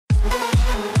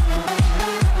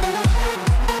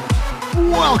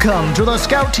Welcome to the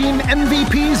Scout Team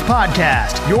MVPs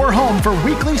podcast, your home for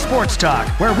weekly sports talk,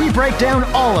 where we break down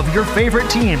all of your favorite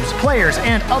teams, players,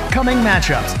 and upcoming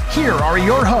matchups. Here are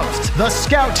your hosts, the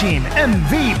Scout Team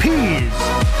MVPs.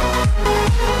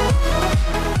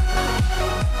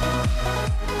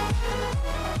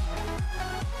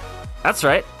 That's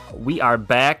right. We are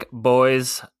back,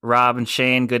 boys. Rob and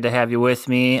Shane, good to have you with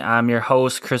me. I'm your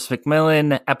host, Chris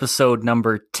McMillan, episode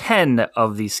number 10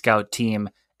 of the Scout Team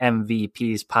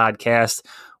MVPs podcast.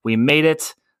 We made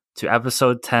it to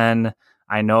episode 10.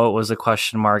 I know it was a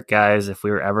question mark, guys, if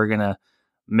we were ever going to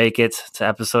make it to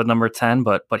episode number 10,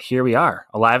 but here we are,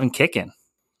 alive and kicking.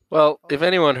 Well, if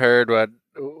anyone heard what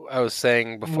I was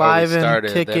saying before live we started,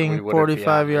 and kicking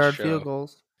 45-yard field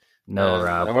goals. No,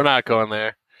 Rob. We're not going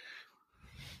there.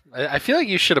 I feel like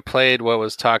you should have played what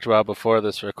was talked about before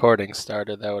this recording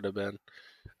started. That would have been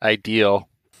ideal.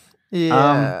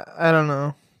 Yeah, I don't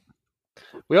know.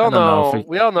 We all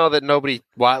know that nobody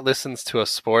listens to a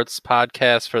sports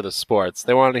podcast for the sports.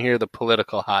 They want to hear the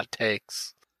political hot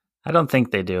takes. I don't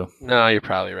think they do. No, you're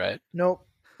probably right. Nope,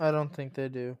 I don't think they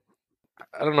do.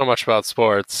 I don't know much about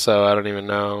sports, so I don't even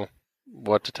know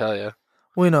what to tell you.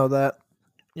 We know that.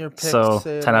 Your picks So,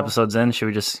 say 10 episodes in, should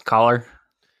we just call her?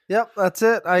 Yep, that's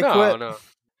it. I quit. No.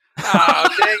 Oh,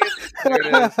 dang it. There it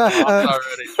is.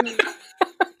 Already.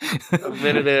 A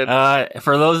minute in.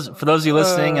 For those of you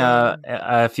listening,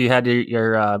 if you had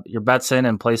your bets in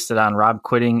and placed it on Rob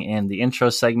quitting in the intro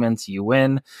segments, you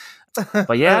win.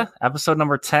 But yeah, episode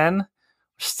number 10,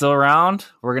 still around.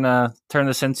 We're gonna turn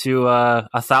this into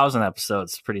 1,000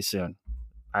 episodes pretty soon.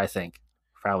 I think.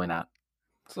 Probably not.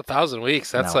 It's 1,000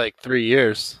 weeks. That's No. like 3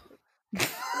 years.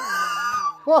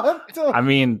 What? I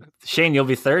mean, Shane, you'll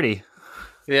be 30.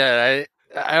 Yeah,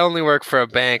 I only work for a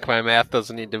bank. My math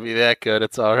doesn't need to be that good.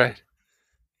 It's all right.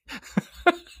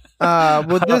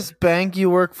 Would this bank you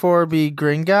work for be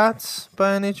Gringotts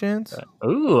by any chance?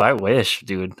 Ooh, I wish,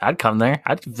 dude. I'd come there.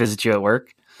 I'd visit you at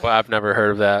work. Well, I've never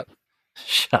heard of that.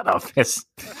 Shut up.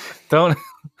 Don't.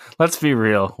 Let's be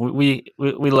real. We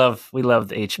love the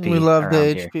HP. We love the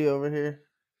around here. HP over here.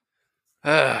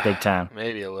 Big time.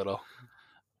 Maybe a little.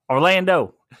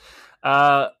 Orlando.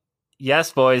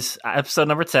 Yes, boys. Episode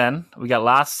number 10. We got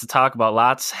lots to talk about,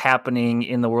 lots happening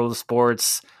in the world of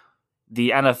sports.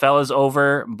 The NFL is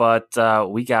over, but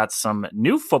we got some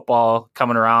new football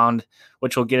coming around,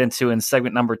 which we'll get into in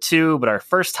segment number 2. But our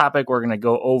first topic, we're going to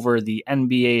go over the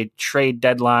NBA trade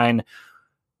deadline,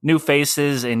 new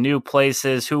faces in new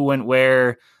places, who went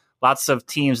where. Lots of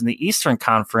teams in the Eastern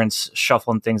Conference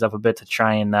shuffling things up a bit to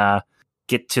try and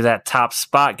get to that top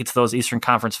spot, get to those Eastern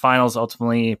Conference finals,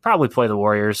 ultimately probably play the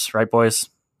Warriors, right, boys?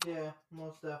 Yeah,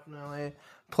 most definitely.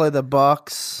 Play the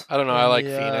Bucks. I don't know. I like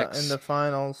Phoenix. In the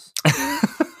finals.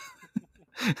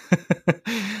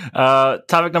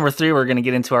 Topic number 3, we're going to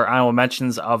get into our honorable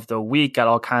mentions of the week. Got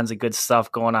all kinds of good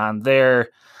stuff going on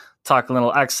there. Talk a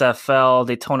little XFL,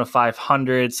 Daytona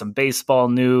 500, some baseball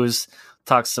news,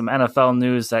 talk some NFL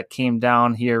news that came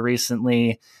down here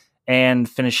recently, and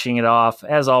finishing it off,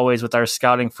 as always, with our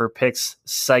Scouting for Picks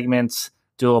segments.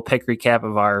 Do a little pick recap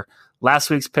of our last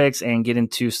week's picks and get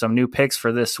into some new picks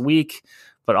for this week.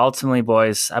 But ultimately,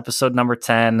 boys, episode number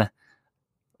 10,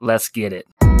 let's get it.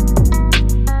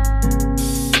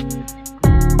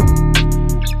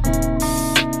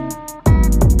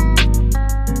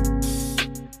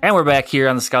 And we're back here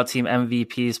on the Scout Team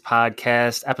MVPs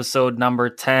podcast, episode number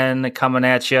 10 coming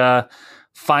at you.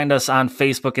 Find us on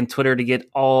Facebook and Twitter to get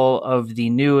all of the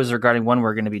news regarding when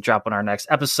we're going to be dropping our next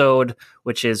episode,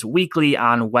 which is weekly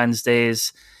on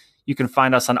Wednesdays. You can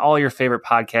find us on all your favorite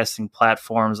podcasting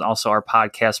platforms. Also, our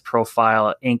podcast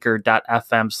profile at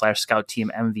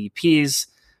anchor.fm/ScoutTeamMVPs.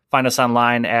 Find us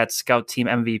online at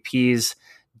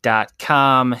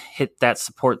ScoutTeamMVPs.com. Hit that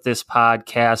support this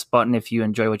podcast button if you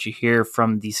enjoy what you hear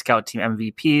from the Scout Team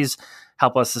MVPs.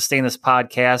 Help us sustain this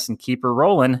podcast and keep her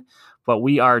rolling. But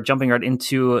we are jumping right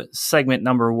into segment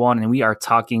number 1, and we are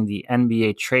talking the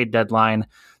NBA trade deadline.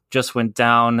 Just went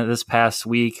down this past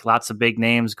week. Lots of big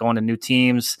names going to new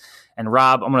teams. And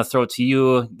Rob, I'm going to throw it to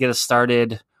you. Get us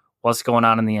started. What's going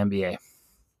on in the NBA?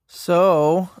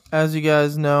 So, as you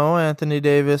guys know, Anthony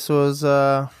Davis was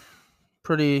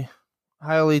pretty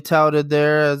highly touted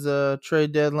there as a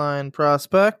trade deadline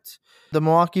prospect. The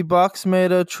Milwaukee Bucks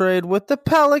made a trade with the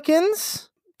Pelicans,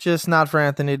 just not for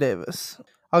Anthony Davis.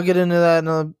 I'll get into that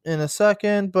in a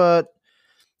second, but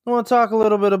I want to talk a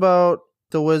little bit about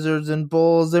the Wizards and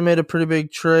Bulls. They made a pretty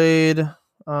big trade.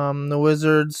 The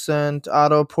Wizards sent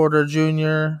Otto Porter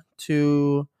Jr.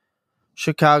 to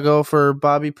Chicago for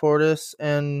Bobby Portis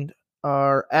and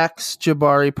our ex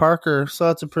Jabari Parker. So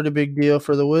that's a pretty big deal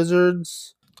for the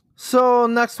Wizards. So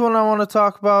next one I want to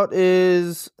talk about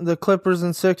is the Clippers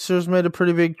and Sixers made a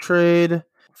pretty big trade.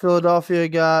 Philadelphia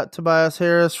got Tobias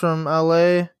Harris from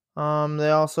LA.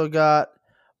 They also got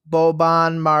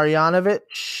Boban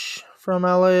Marjanovic from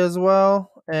LA as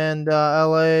well. And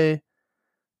LA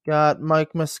got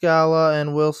Mike Muscala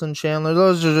and Wilson Chandler.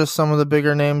 Those are just some of the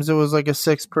bigger names. It was like a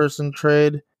 6-person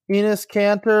trade. Enes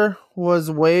Kanter was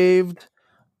waived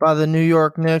by the New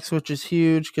York Knicks, which is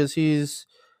huge because he's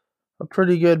a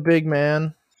pretty good big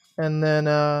man. And then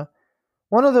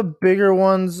one of the bigger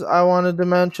ones I wanted to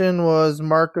mention was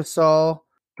Marc Gasol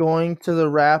going to the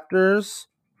Raptors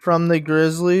from the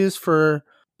Grizzlies for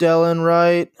Delon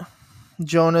Wright,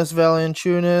 Jonas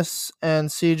Valanciunas, and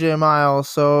CJ Miles.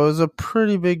 So it was a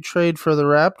pretty big trade for the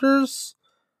Raptors.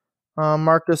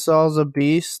 Marc Gasol's a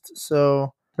beast,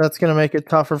 so that's going to make it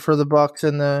tougher for the Bucks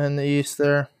in the East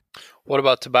there. What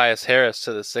about Tobias Harris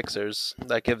to the Sixers?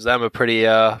 That gives them a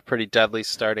pretty deadly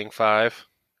starting five.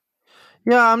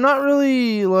 Yeah, I'm not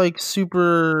really like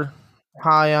super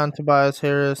high on Tobias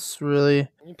Harris, really.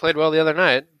 He played well the other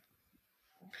night.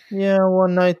 Yeah,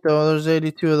 one night though. There's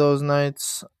 82 of those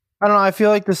nights. I don't know. I feel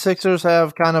like the Sixers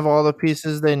have kind of all the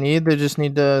pieces they need. They just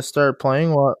need to start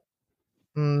playing what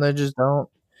they just don't.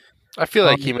 I feel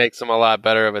like he makes them a lot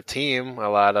better of a team, a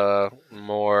lot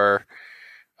more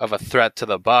of a threat to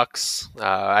the Bucks.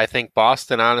 I think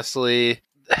Boston, honestly,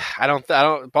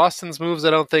 Boston's moves I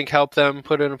don't think help them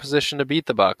put in a position to beat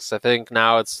the Bucks. I think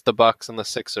now it's the Bucks and the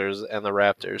Sixers and the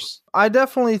Raptors. I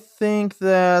definitely think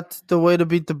that the way to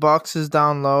beat the Bucks is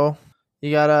down low.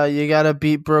 You gotta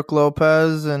beat Brook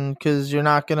Lopez, and because you're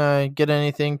not gonna get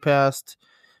anything past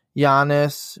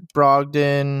Giannis,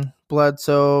 Brogdon,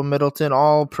 Bledsoe, Middleton,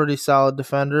 all pretty solid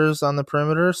defenders on the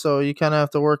perimeter. So you kind of have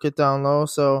to work it down low.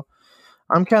 So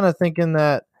I'm kind of thinking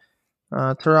that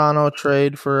Toronto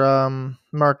trade for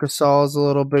Marc Gasol is a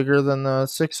little bigger than the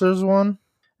Sixers one.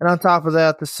 And on top of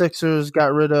that, the Sixers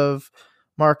got rid of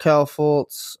Markelle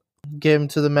Fultz, gave him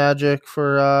to the Magic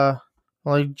for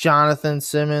like Jonathan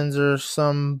Simmons or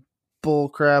some bull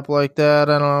crap like that.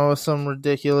 I don't know, some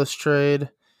ridiculous trade.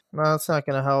 No, it's not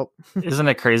going to help. Isn't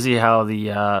it crazy how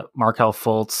the Markelle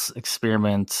Fultz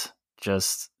experiment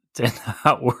just did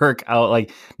not work out?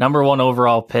 Like, number 1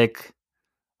 overall pick,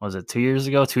 was it 2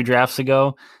 drafts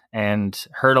ago, and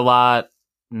hurt a lot,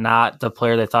 not the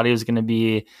player they thought he was going to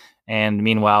be. And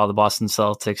meanwhile, the Boston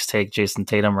Celtics take Jason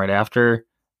Tatum right after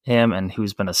him, and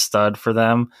who's been a stud for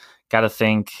them. Gotta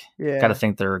think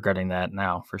they're regretting that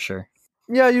now for sure.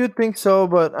 Yeah, you would think so,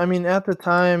 but I mean, at the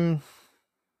time,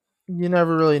 you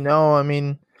never really know. I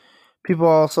mean, people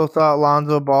also thought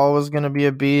Lonzo Ball was going to be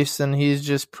a beast, and he's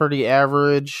just pretty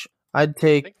average. I'd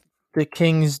take the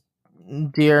Kings'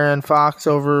 De'Aaron Fox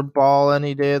over Ball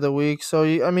any day of the week. So,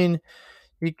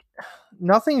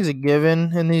 nothing's a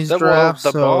given in these drafts.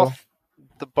 The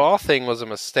Ball thing was a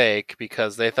mistake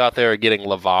because they thought they were getting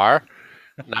LeVar,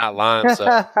 not Lonzo.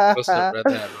 I must have read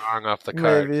that wrong off the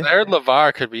card. Maybe. I heard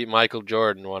LeVar could beat Michael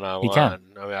Jordan one-on-one. He can.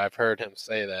 I mean, I've heard him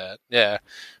say that. Yeah.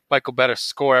 Michael better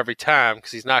score every time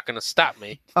because he's not going to stop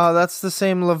me. Oh, that's the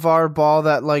same LeVar Ball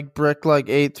that bricked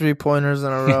 8 3-pointers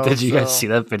in a row. Did you guys see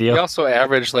that video? He also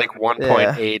averaged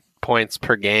 1.8 points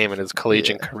per game in his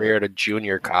collegiate career at a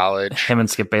junior college. Him and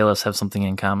Skip Bayless have something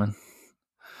in common.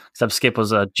 Except Skip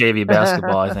was a JV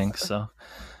basketball, I think. So,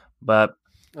 but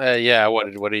what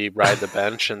did he ride the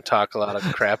bench and talk a lot of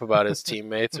crap about his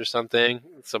teammates or something?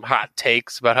 Some hot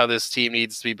takes about how this team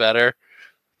needs to be better.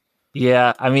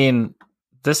 Yeah, I mean,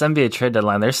 this NBA trade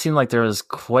deadline, there seemed like there was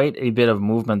quite a bit of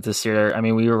movement this year. I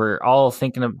mean, we were all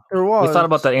thinking of, we thought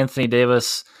about that Anthony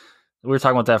Davis. We were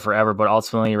talking about that forever, but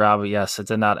ultimately, Rob, yes, it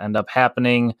did not end up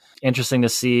happening. Interesting to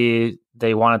see.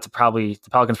 The Pelicans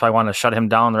probably want to shut him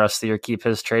down the rest of the year, keep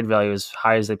his trade value as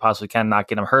high as they possibly can, not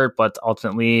get him hurt. But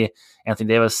ultimately, Anthony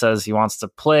Davis says he wants to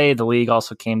play. The league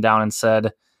also came down and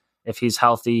said if he's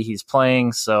healthy, he's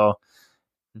playing. So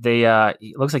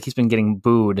it looks like he's been getting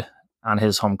booed on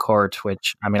his home court,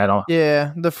 which, I mean, I don't.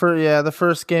 Yeah, the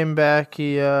first game back,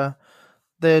 they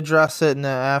addressed it in the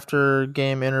after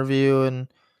game interview, and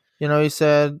he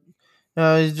said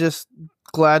he's just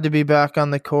glad to be back on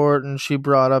the court, and she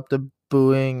brought up the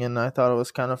booing, and I thought it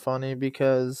was kind of funny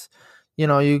because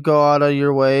you go out of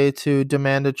your way to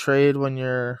demand a trade when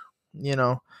your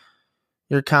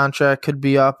contract could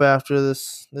be up after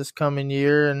this coming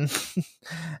year, and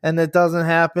and it doesn't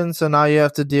happen, so now you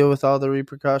have to deal with all the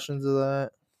repercussions of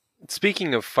that.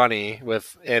 Speaking of funny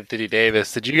with Anthony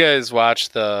Davis, did you guys watch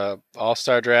the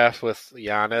All-Star draft with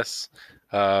Giannis?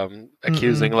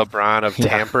 accusing LeBron of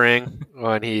tampering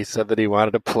when he said that he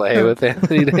wanted to play with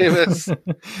Anthony Davis.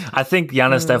 I think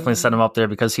Giannis definitely set him up there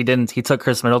because he took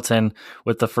Chris Middleton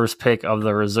with the first pick of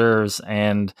the reserves,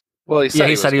 and well, he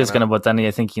said he was going to, but then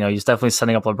I think he's definitely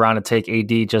setting up LeBron to take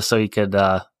AD just so he could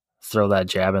throw that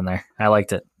jab in there. I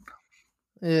liked it.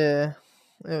 Yeah.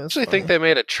 I actually think they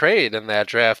made a trade in that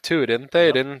draft too, didn't they?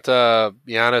 Yep. Didn't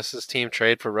Giannis's team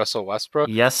trade for Russell Westbrook?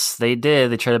 Yes, they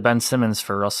did. They traded Ben Simmons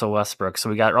for Russell Westbrook. So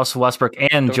we got Russell Westbrook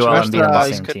and Joel Embiid on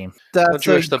the same team. Don't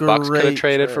you wish the Bucks could have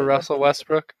traded for Russell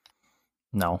Westbrook?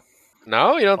 No.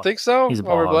 No? You don't think so? He's a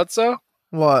over Bledsoe?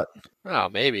 What? Oh,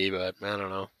 maybe, but I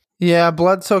don't know. Yeah,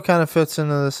 Bledsoe kind of fits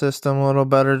into the system a little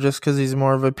better just because he's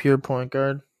more of a pure point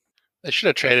guard. They should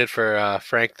have traded for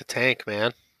Frank the Tank,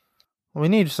 man. We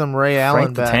need some Ray Allen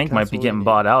Frank back. the Tank might be getting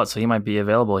bought out, so he might be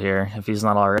available here if he's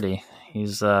not already.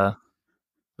 He's Well,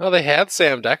 they had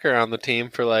Sam Decker on the team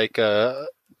for like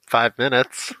 5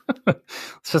 minutes.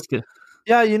 It's just good.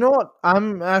 Yeah, you know what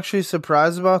I'm actually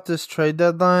surprised about this trade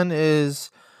deadline is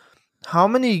how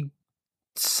many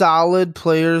solid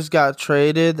players got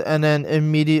traded and then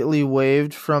immediately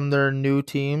waived from their new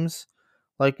teams.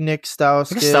 Like Nick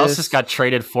Stauskas. Nick Stauskas got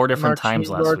traded 4 different times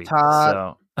last week.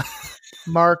 So.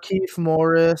 Markieff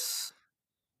Morris,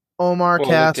 Omar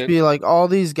Caspi, like all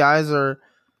these guys are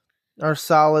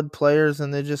solid players,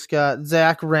 and they just got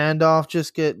Zach Randolph,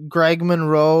 just get Greg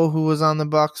Monroe, who was on the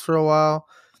Bucks for a while,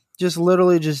 just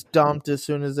literally just dumped as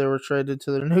soon as they were traded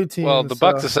to their new team. Well, the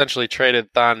Bucks essentially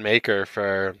traded Thon Maker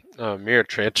for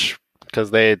Mirotic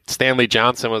because Stanley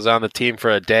Johnson was on the team for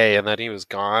a day, and then he was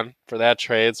gone for that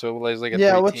trade. So it was like a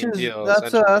 3-team deal.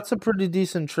 That's a pretty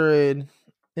decent trade,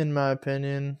 in my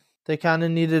opinion. They kind of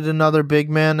needed another big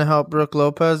man to help Brook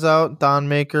Lopez out. Thon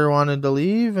Maker wanted to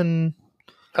leave, and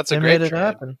that's a great trade. It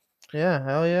happen. Yeah,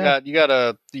 hell yeah. You got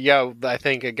I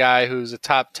think a guy who's a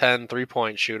top 10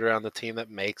 3-point shooter on the team that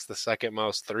makes the second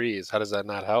most threes. How does that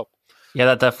not help? Yeah,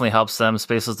 that definitely helps them.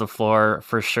 Spaces the floor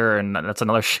for sure, and that's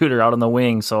another shooter out on the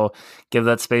wing. So give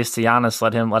that space to Giannis.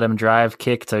 Let him drive,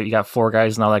 kick. You got 4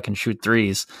 guys now that can shoot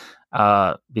threes.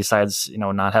 Besides,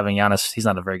 not having Giannis, he's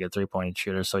not a very good 3-point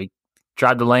shooter. So he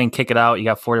drive the lane, kick it out. You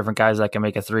got 4 different guys that can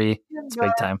make a 3. It's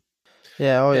big time.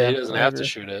 Yeah, oh yeah. He doesn't have to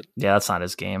shoot it. Yeah, that's not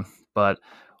his game. But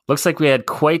looks like we had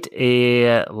quite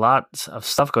a lot of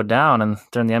stuff go down and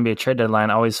during the NBA trade deadline.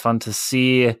 Always fun to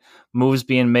see moves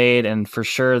being made, and for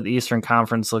sure the Eastern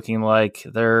Conference looking like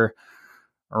they're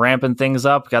ramping things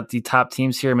up. Got the top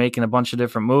teams here making a bunch of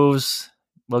different moves.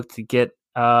 Look to get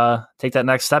take that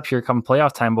next step here come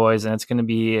playoff time, boys, and it's going to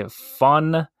be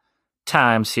fun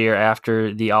times here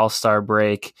after the All-Star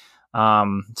break.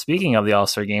 Speaking of the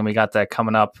All-Star game, we got that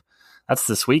coming up. That's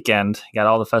this weekend. You got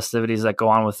all the festivities that go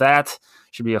on with that.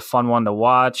 Should be a fun one to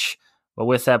watch. But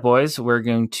with that, boys, we're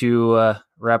going to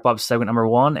wrap up segment number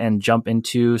 1 and jump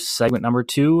into segment number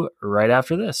 2 right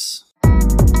after this.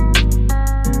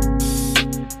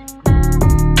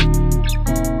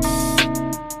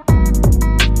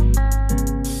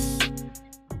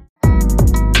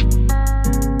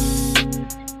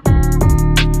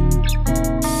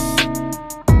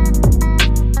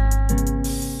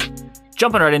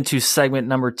 Jumping right into segment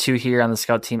number 2 here on the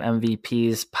Scout Team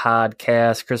MVPs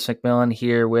podcast. Chris McMillan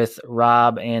here with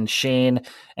Rob and Shane.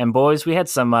 And boys, we had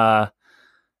some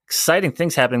exciting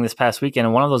things happening this past weekend.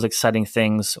 And one of those exciting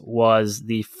things was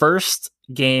the first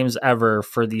games ever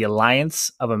for the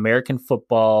Alliance of American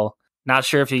Football. Not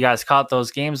sure if you guys caught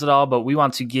those games at all, but we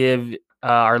want to give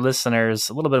our listeners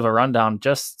a little bit of a rundown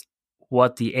just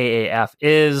what the AAF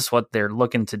is, what they're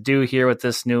looking to do here with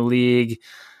this new league.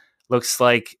 Looks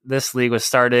like this league was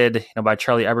started by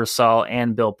Charlie Ebersol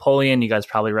and Bill Polian. You guys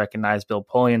probably recognize Bill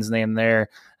Polian's name there,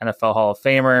 NFL Hall of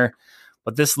Famer.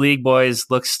 But this league, boys,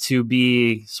 looks to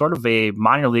be sort of a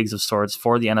minor leagues of sorts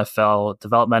for the NFL,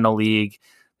 developmental league.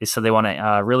 They said they want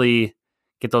to really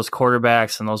get those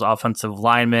quarterbacks and those offensive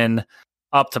linemen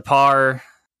up to par,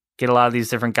 get a lot of these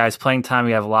different guys playing time.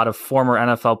 We have a lot of former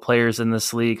NFL players in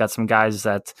this league. Got some guys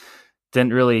that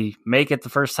didn't really make it the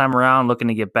first time around, looking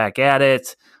to get back at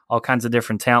it. All kinds of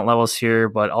different talent levels here,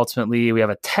 but ultimately we have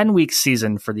a 10-week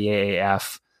season for the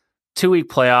AAF, 2-week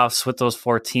playoffs with those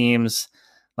 4 teams.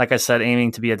 Like I said,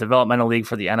 aiming to be a developmental league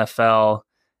for the NFL,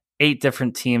 8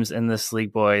 different teams in this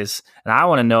league, boys. And I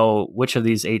want to know which of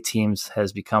these 8 teams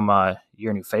has become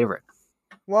your new favorite.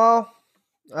 Well,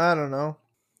 I don't know.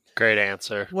 Great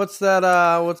answer. What's that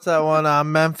one?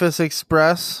 Memphis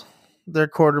Express. Their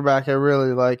quarterback, I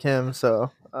really like him, so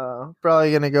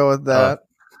probably gonna go with that.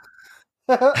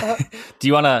 Do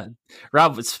you want to,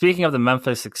 Rob, speaking of the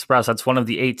Memphis Express, that's one of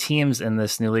the 8 teams in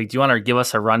this new league. Do you want to give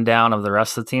us a rundown of the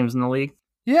rest of the teams in the league?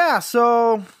 Yeah,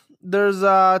 so there's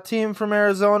a team from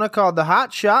Arizona called the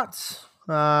Hot Shots,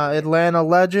 Atlanta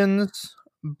Legends,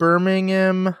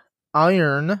 Birmingham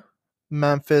Iron,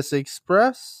 Memphis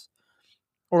Express,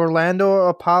 Orlando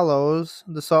Apollos,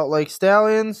 the Salt Lake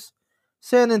Stallions,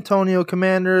 San Antonio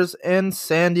Commanders, and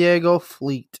San Diego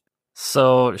Fleet.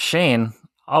 So Shane,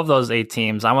 of those 8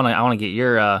 teams, I want to get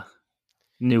your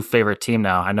new favorite team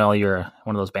now. I know you're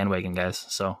one of those bandwagon guys.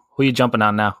 So who are you jumping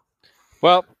on now?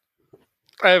 Well,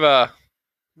 I have a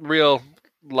real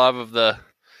love of the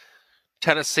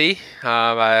Tennessee.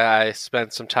 I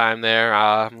spent some time there,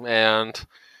 and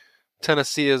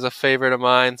Tennessee is a favorite of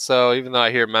mine. So even though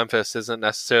I hear Memphis isn't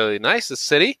necessarily the nicest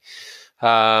city,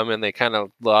 and they kind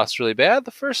of lost really bad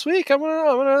the first week, I'm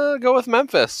gonna go with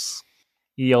Memphis.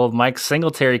 The old Mike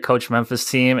Singletary coach Memphis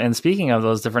team. And speaking of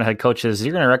those different head coaches,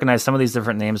 you're going to recognize some of these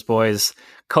different names, boys.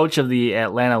 Coach of the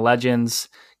Atlanta Legends,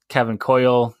 Kevin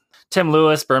Coyle. Tim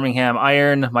Lewis, Birmingham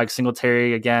Iron. Mike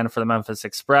Singletary, again, for the Memphis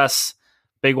Express.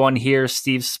 Big one here,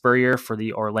 Steve Spurrier for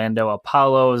the Orlando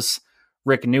Apollos.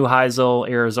 Rick Neuheisel,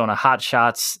 Arizona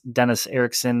Hotshots. Dennis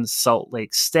Erickson, Salt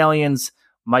Lake Stallions.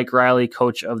 Mike Riley,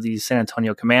 coach of the San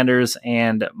Antonio Commanders.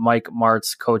 And Mike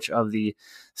Martz, coach of the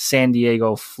San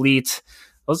Diego Fleet.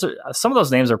 Those are some of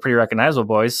those names are pretty recognizable,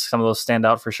 boys. Some of those stand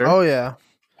out for sure. Oh yeah.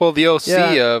 Well, the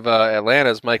OC of Atlanta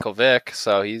is Michael Vick,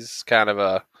 so he's kind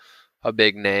of a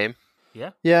big name.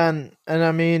 Yeah. Yeah, and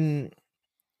I mean,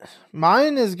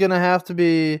 mine is gonna have to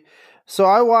be. So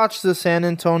I watched the San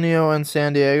Antonio and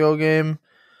San Diego game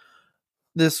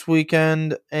this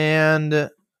weekend, and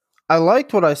I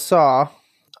liked what I saw.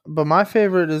 But my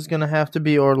favorite is gonna have to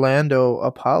be Orlando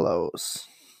Apollos.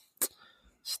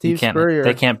 Steve Spurrier.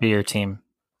 They can't be your team.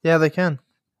 Yeah, they can.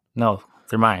 No,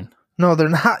 they're mine. No, they're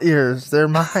not yours. They're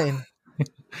mine.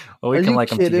 Well, we can like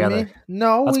them together. Me?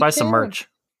 No, let's buy some can't. merch.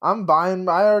 I'm buying.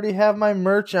 I already have my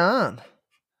merch on.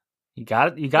 You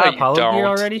got it. You got Apollo gear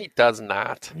already. He does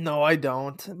not. No, I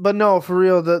don't. But no, for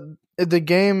real. The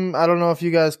game. I don't know if you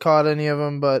guys caught any of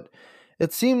them, but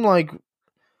it seemed like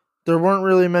there weren't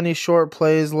really many short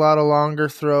plays. A lot of longer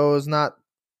throws. Not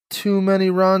too many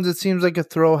runs. It seems like a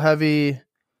throw heavy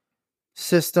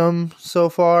system so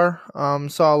far.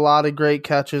 Saw a lot of great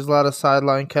catches, a lot of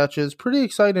sideline catches. Pretty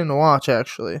exciting to watch,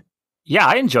 actually. Yeah,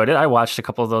 I enjoyed it. I watched a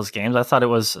couple of those games. I thought it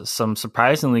was some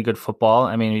surprisingly good football.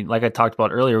 I mean, like I talked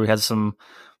about earlier, we had some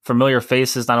familiar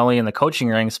faces not only in the coaching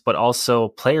ranks but also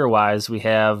player-wise. We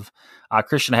have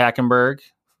Christian Hackenberg,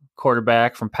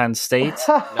 quarterback from Penn State.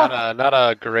 not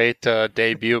a great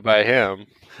debut by him.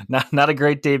 Not a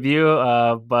great debut,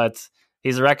 but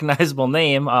he's a recognizable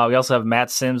name. We also have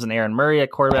Matt Sims and Aaron Murray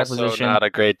at quarterback position. Not a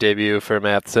great debut for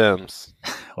Matt Sims.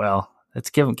 Well, let's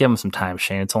give him some time,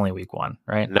 Shane. It's only week 1,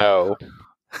 right? No.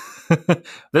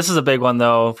 This is a big one,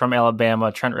 though, from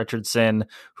Alabama, Trent Richardson,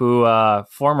 who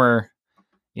former,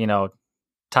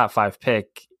 top 5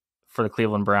 pick for the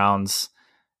Cleveland Browns,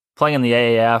 playing in the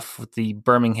AAF with the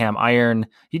Birmingham Iron.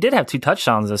 He did have 2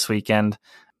 touchdowns this weekend.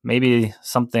 Maybe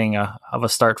something of a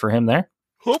start for him there.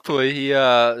 Hopefully,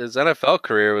 his NFL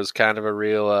career was kind of a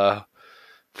real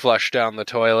flush down the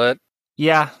toilet.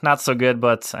 Yeah, not so good,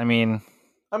 but I mean,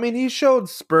 he showed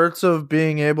spurts of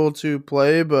being able to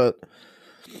play, but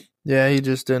yeah, he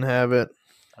just didn't have it.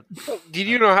 Did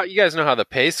you guys know how the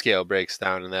pay scale breaks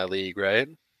down in that league, right?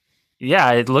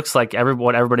 Yeah, it looks like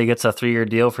everybody gets a 3-year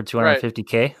deal for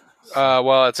 $250K.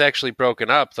 Well, it's actually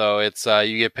broken up though. It's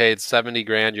you get paid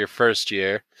 $70,000 your first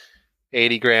year,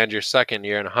 $80,000 your second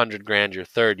year, and $100,000 your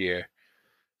third year.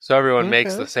 So everyone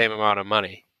makes the same amount of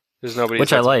money. There's nobody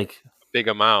which I like. Big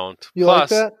amount. You like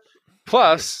that?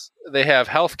 Plus, they have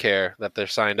health care that they're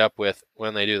signed up with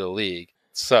when they do the league.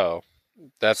 So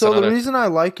the reason I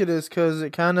like it is because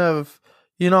it kind of,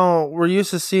 we're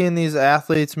used to seeing these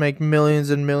athletes make millions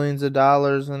and millions of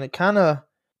dollars, and it kind of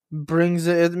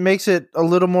it makes it a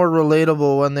little more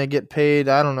relatable when they get paid,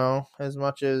 I don't know, as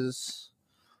much as,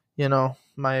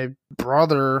 my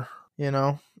brother,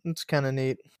 it's kind of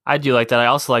neat. I do like that. I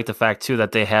also like the fact too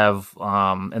that they have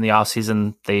in the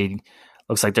offseason,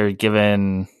 looks like they're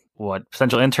given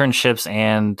potential internships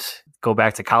and go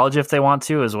back to college if they want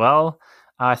to as well.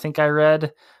 I think I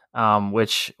read,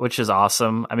 which is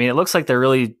awesome. I mean, it looks like they're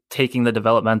really taking the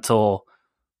developmental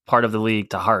part of the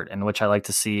league to heart, and which I like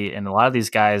to see. And a lot of these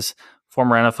guys,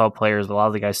 former NFL players, but a lot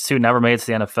of the guys too, never made it to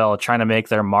the NFL, trying to make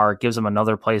their mark, gives them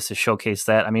another place to showcase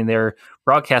that. I mean, they're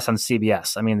broadcast on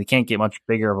CBS. I mean, they can't get much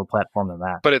bigger of a platform than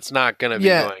that. But it's not going to be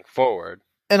going forward.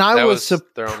 And I was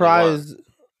surprised.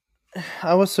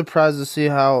 I was surprised to see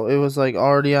how it was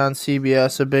already on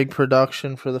CBS, a big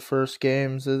production for the first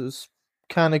games. It was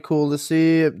kind of cool to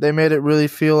see. They made it really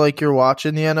feel like you're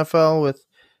watching the NFL with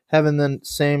having the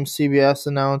same CBS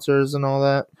announcers and all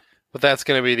that. But that's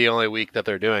going to be the only week that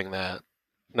they're doing that.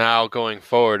 Now, going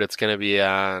forward, it's going to be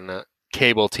on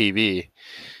cable TV. I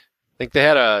think they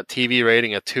had a TV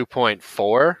rating of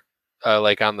 2.4,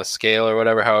 like on the scale or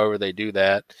whatever, however they do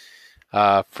that,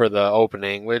 for the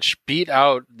opening, which beat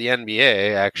out the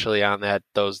NBA actually on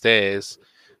those days.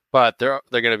 But they're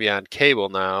going to be on cable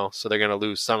now, so they're going to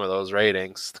lose some of those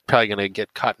ratings. They're probably going to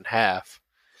get cut in half.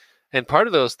 And part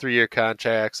of those 3-year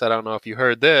contracts, I don't know if you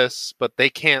heard this, but they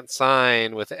can't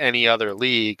sign with any other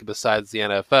league besides the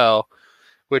NFL,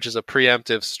 which is a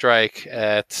preemptive strike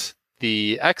at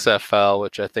the XFL,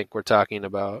 which I think we're talking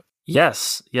about.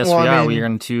 Yes, we are. We're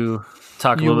going to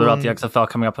talk a little bit about the XFL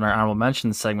coming up in our honorable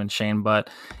mentions segment, Shane. But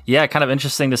yeah, kind of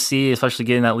interesting to see, especially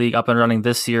getting that league up and running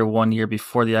this year, 1 year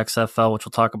before the XFL, which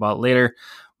we'll talk about later.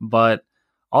 But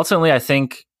ultimately, I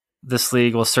think this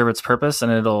league will serve its purpose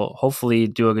and it'll hopefully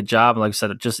do a good job. Like I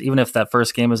said, just even if that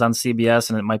first game is on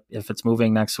CBS and it might, if it's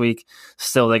moving next week,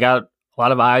 still they got a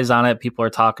lot of eyes on it. People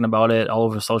are talking about it all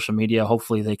over social media.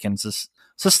 Hopefully they can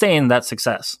sustain that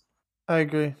success. I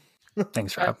agree.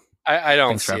 Thanks, Rob. I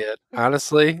don't see it,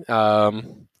 honestly. I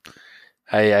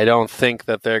don't think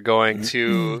that they're going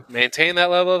to maintain that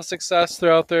level of success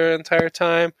throughout their entire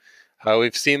time.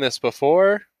 We've seen this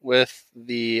before with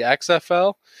the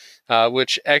XFL,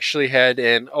 which actually had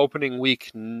an opening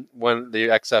week when the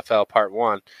XFL Part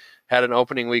 1 had an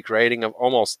opening week rating of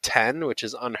almost 10, which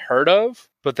is unheard of.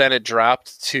 But then it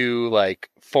dropped to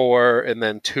like 4 and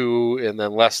then 2 and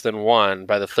then less than 1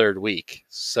 by the third week.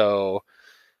 So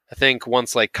I think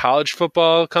once like college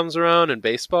football comes around and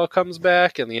baseball comes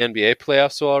back and the NBA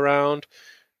playoffs will around,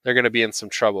 they're going to be in some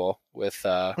trouble with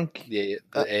the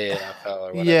AFL or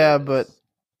whatever. Yeah, but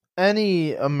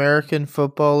any American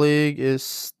Football League is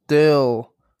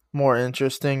still more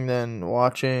interesting than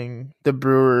watching the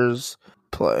Brewers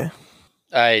play.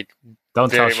 I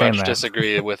don't very much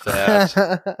disagree with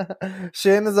that.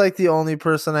 Shane is like the only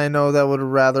person I know that would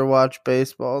rather watch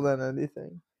baseball than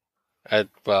anything.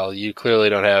 Well, you clearly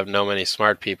don't have many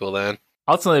smart people then.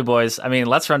 Ultimately, boys, I mean,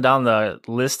 let's run down the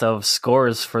list of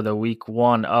scores for the week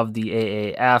 1 of the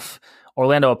AAF.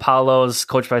 Orlando Apollos,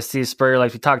 coached by Steve Spurrier,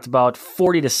 like we talked about,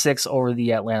 40-6 over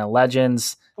the Atlanta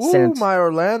Legends. Ooh, my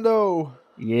Orlando.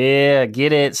 Yeah,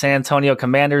 get it. San Antonio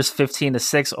Commanders,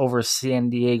 15-6 over San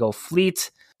Diego Fleet.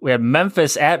 We had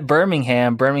Memphis at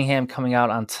Birmingham. Birmingham coming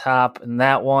out on top in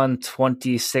that one,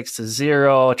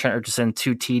 26-0. Trent Richardson,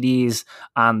 2 TDs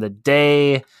on the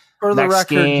day. For the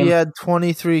record, he had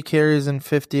 23 carries and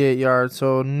 58 yards,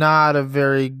 so not a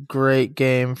very great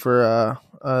game for a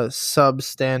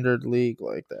substandard league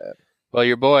like that. Well,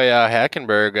 your boy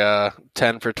Hackenberg,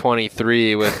 10 for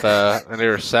 23 with an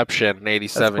interception and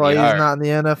 87 That's why yards. He's not in the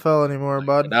NFL anymore,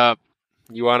 bud.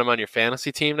 You want him on your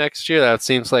fantasy team next year? That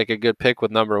seems like a good pick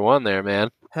with number 1 there,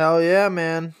 man. Hell yeah,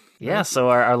 man. Yeah, so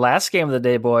our last game of the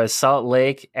day, boys, Salt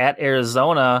Lake at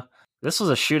Arizona. This was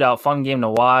a shootout, fun game to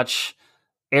watch.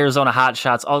 Arizona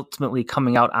Hotshots ultimately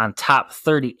coming out on top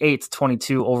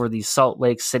 38-22 over the Salt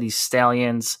Lake City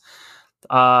Stallions.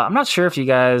 I'm not sure what you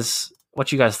guys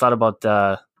thought about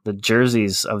the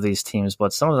jerseys of these teams,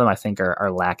 but some of them I think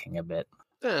are lacking a bit.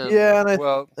 Yeah, and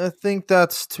I think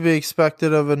that's to be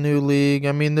expected of a new league.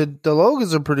 I mean, the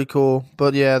logos are pretty cool,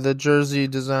 but yeah, the jersey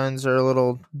designs are a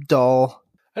little dull.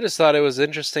 I just thought it was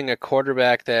interesting, a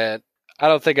quarterback that I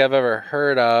don't think I've ever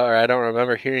heard of, or I don't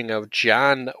remember hearing of,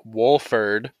 John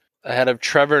Wolford, ahead of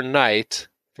Trevor Knight,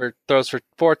 throws for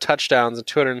 4 touchdowns and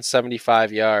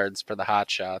 275 yards for the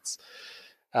Hotshots.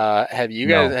 Had you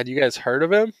guys heard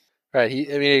of him? Right.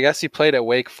 I guess he played at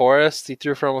Wake Forest. He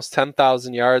threw for almost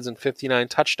 10,000 yards and 59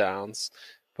 touchdowns.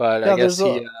 But yeah, I guess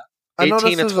I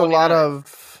noticed there's a lot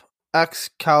of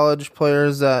ex-college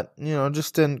players that,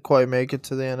 just didn't quite make it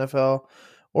to the NFL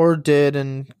or did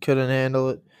and couldn't handle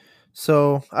it.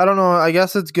 So, I don't know. I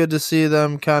guess it's good to see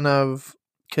them kind of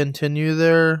continue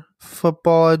their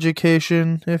football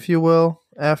education, if you will,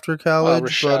 after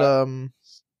college.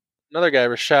 Another guy,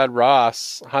 Rashad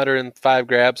Ross, 105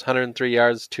 grabs, 103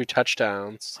 yards, 2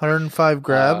 touchdowns. 105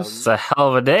 grabs? It's a hell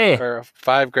of a day. Or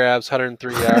 5 grabs,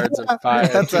 103 yards, and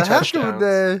 5 That's 2 a touchdowns. heck of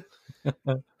a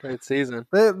day. Great season.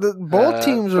 Both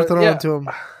teams are throwing to him.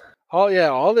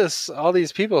 All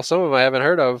these people, some of them I haven't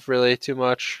heard of really too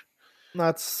much.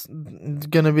 That's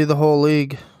going to be the whole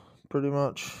league, pretty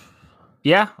much.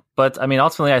 Yeah, but I mean,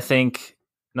 ultimately, I think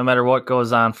no matter what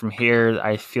goes on from here,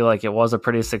 I feel like it was a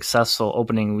pretty successful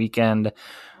opening weekend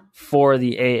for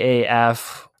the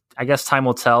AAF. I guess time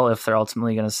will tell if they're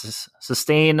ultimately going to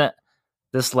sustain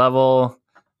this level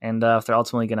and if they're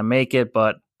ultimately going to make it,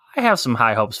 but I have some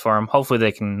high hopes for them. Hopefully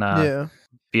they can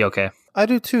be okay. I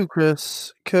do too,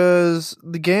 Chris, because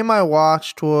the game I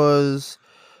watched was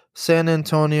San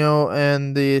Antonio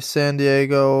and the San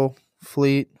Diego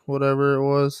Fleet, whatever it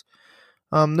was.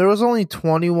 There was only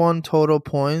 21 total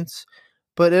points,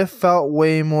 but it felt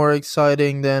way more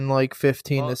exciting than like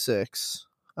 15-6.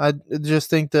 I just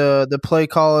think the play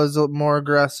call is more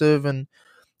aggressive, and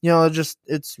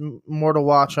it's more to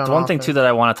watch on. The one thing too that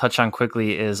I want to touch on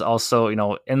quickly is also,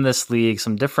 in this league,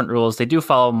 some different rules. They do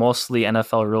follow mostly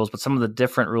NFL rules, but some of the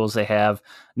different rules they have: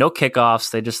 no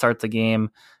kickoffs. They just start the game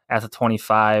at the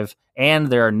 25, and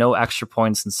there are no extra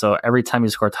points. And so every time you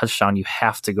score a touchdown, you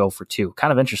have to go for 2.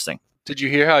 Kind of interesting. Did you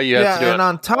hear how you have to do it? And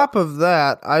on top of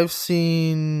that, I've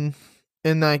seen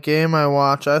in that game I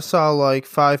watched, I saw like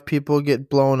 5 people get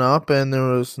blown up, and there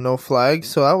was no flag.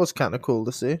 So that was kind of cool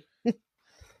to see.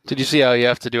 Did you see how you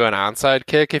have to do an onside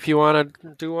kick if you want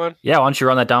to do one? Yeah, why don't you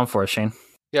run that down for us, Shane?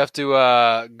 You have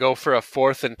to go for a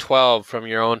 4th and 12 from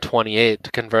your own 28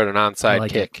 to convert an onside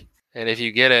kick. And if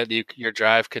you get it, your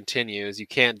drive continues. You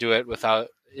can't do it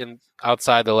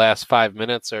outside the last 5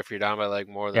 minutes, or if you're down by like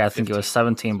more than 15. I think it was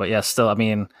 17, but yeah, still, I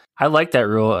mean, I like that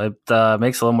rule. It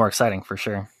makes it a little more exciting for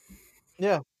sure.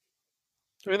 Yeah.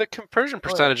 I mean, the conversion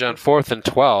percentage on 4th and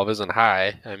 12 isn't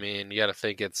high. I mean, you got to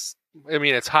think it's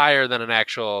higher than an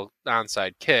actual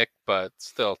onside kick, but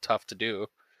still tough to do.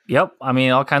 Yep. I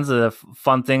mean, all kinds of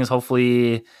fun things.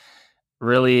 Hopefully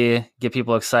really get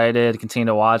people excited, continue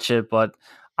to watch it, but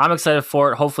I'm excited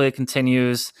for it. Hopefully it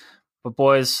continues. But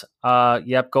boys,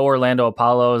 go Orlando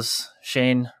Apollos.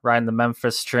 Shane riding the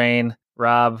Memphis train.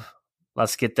 Rob,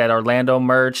 let's get that Orlando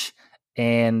merch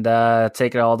and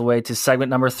take it all the way to segment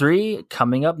number 3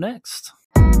 coming up next.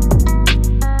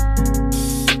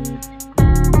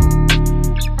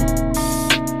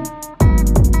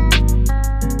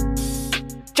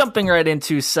 Jumping right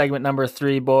into segment number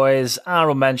 3, boys.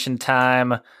 Honorable mention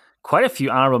time. Quite a few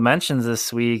honorable mentions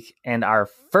this week. And our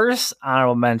first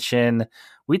honorable mention,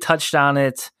 we touched on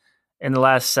it in the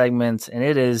last segment, and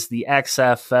it is the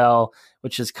XFL,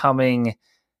 which is coming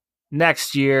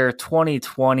next year,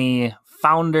 2020.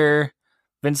 Founder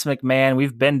Vince McMahon.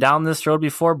 We've been down this road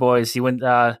before, boys. He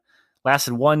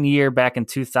lasted 1 year back in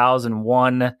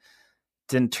 2001.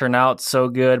 Didn't turn out so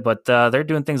good, but they're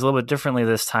doing things a little bit differently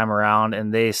this time around.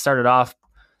 And they started off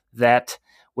that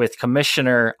with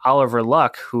Commissioner Oliver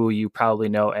Luck, who you probably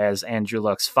know as Andrew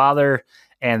Luck's father.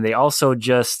 And they also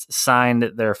just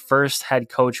signed their first head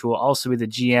coach, who will also be the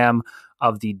GM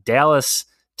of the Dallas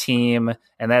team.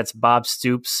 And that's Bob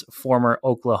Stoops, former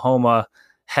Oklahoma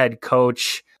head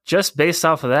coach. Just based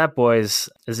off of that, boys,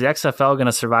 is the XFL going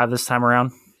to survive this time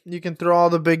around? You can throw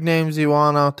all the big names you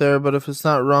want out there, but if it's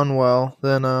not run well,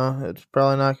 then it's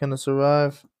probably not going to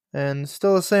survive. And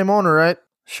still the same owner, right?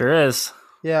 Sure is.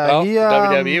 Yeah, well,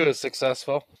 WWE was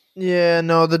successful. Yeah,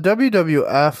 no, the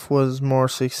WWF was more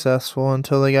successful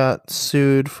until they got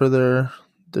sued for their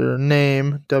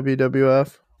name,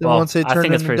 WWF. Then once they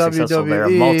turned into WWE, they're a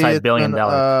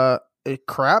multi-billion-dollar a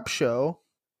crap show.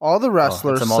 All the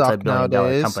wrestlers it's a suck multi-billion-dollar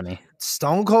nowadays. Company.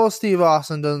 Stone Cold Steve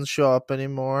Austin doesn't show up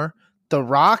anymore. The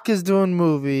Rock is doing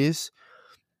movies.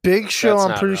 Big Show,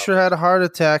 I'm pretty sure, had a heart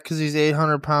attack because he's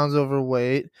 800 pounds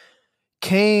overweight.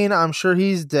 Kane, I'm sure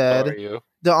he's dead. How are you?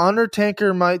 The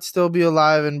Undertaker might still be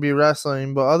alive and be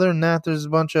wrestling, but other than that, there's a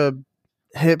bunch of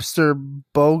hipster,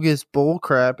 bogus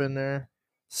bullcrap in there.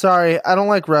 Sorry, I don't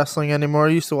like wrestling anymore.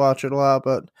 I used to watch it a lot,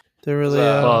 but they really...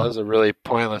 That was a really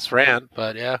pointless rant,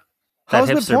 but yeah. That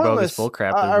hipster, bogus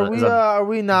bullcrap are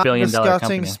we not discussing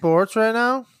company. Sports right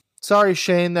now? Sorry,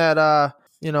 Shane, that,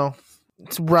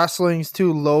 wrestling's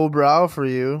too lowbrow for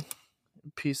you.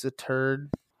 Piece of turd.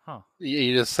 Huh.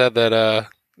 You just said that,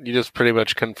 you just pretty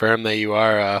much confirmed that you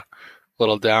are a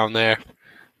little down there.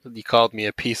 You called me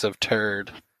a piece of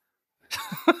turd.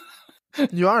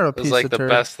 You are a piece of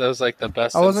turd. That was like the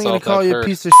best. I wasn't going to call you a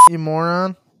piece of shit, you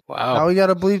moron. Wow. Now we got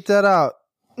to bleep that out.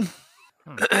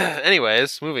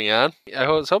 Anyways, moving on. I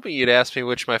was hoping you'd ask me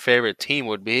which my favorite team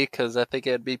would be, because I think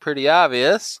it'd be pretty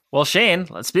obvious. Well, Shane,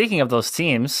 speaking of those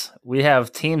teams, we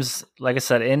have teams, like I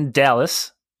said, in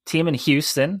Dallas, team in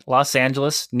Houston, Los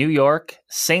Angeles, New York,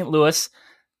 St. Louis,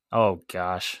 oh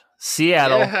gosh,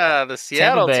 Seattle. Yeah, the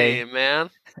Seattle team,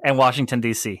 man. And Washington,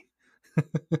 D.C.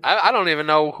 I don't even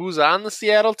know who's on the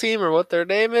Seattle team or what their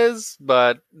name is,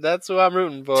 but that's who I'm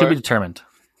rooting for. To be determined.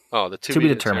 Oh, the to be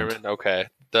determined. Okay.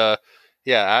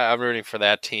 I'm rooting for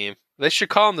that team. They should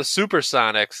call them the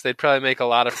Supersonics. They'd probably make a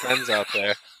lot of friends out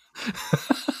there.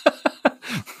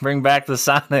 Bring back the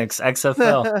Sonics,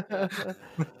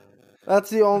 XFL. That's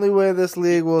the only way this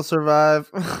league will survive.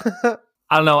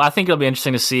 I don't know. I think it'll be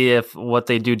interesting to see if what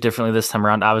they do differently this time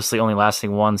around. Obviously, only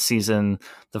lasting one season,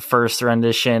 the first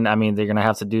rendition. I mean, they're going to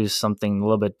have to do something a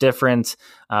little bit different.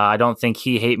 I don't think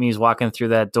He Hate Me is walking through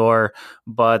that door,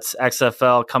 but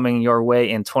XFL coming your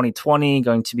way in 2020,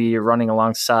 going to be running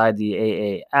alongside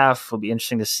the AAF. Will be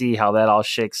interesting to see how that all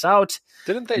shakes out.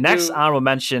 Didn't they honorable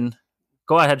mention?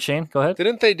 Go ahead, Shane. Go ahead.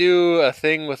 Didn't they do a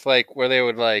thing with like where they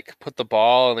would like put the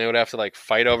ball and they would have to like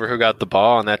fight over who got the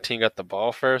ball and that team got the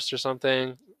ball first or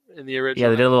something in the original? Yeah,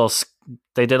 they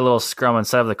did a little scrum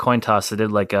instead of the coin toss. They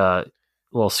did like a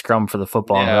little scrum for the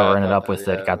football, and whoever ended up with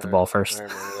it got the ball first. I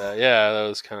remember that. Yeah, that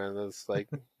was like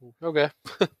okay.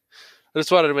 I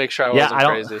just wanted to make sure I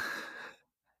wasn't crazy.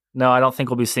 No, I don't think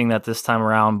we'll be seeing that this time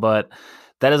around, but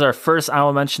that is our first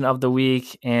honorable mention of the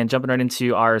week. And jumping right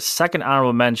into our second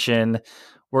honorable mention,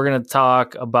 we're going to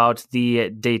talk about the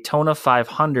Daytona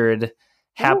 500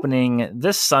 happening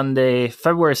this Sunday,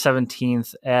 February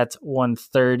 17th at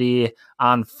 1:30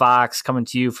 on Fox, coming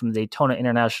to you from the Daytona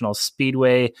International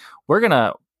Speedway. We're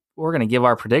gonna give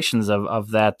our predictions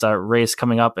of that race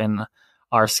coming up in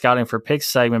our Scouting for Picks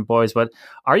segment, boys. But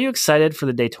are you excited for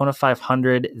the Daytona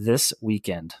 500 this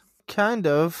weekend? Kind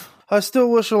of. I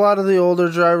still wish a lot of the older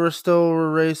drivers still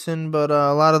were racing, but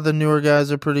a lot of the newer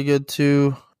guys are pretty good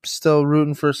too. Still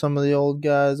rooting for some of the old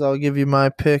guys. I'll give you my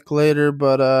pick later,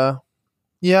 but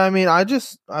yeah, I mean, I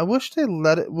wish they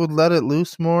would let it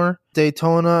loose more.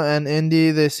 Daytona and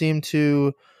Indy, they seem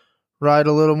to ride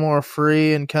a little more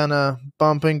free and kind of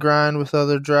bump and grind with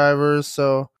other drivers.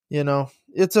 So, you know,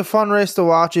 it's a fun race to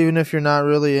watch, even if you're not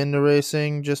really into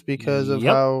racing, just because of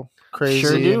how crazy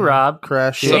sure do, Rob.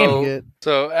 Crashy you get.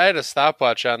 So I had a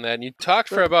stopwatch on that, and you talked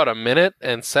for about a minute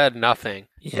and said nothing.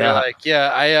 Yeah, you're like,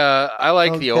 I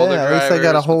like the older drivers. At least I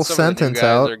got a whole sentence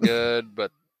out. Are good,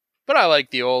 but I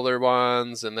like the older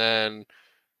ones. And then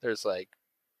there's like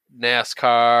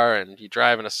NASCAR, and you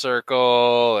drive in a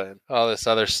circle, and all this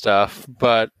other stuff.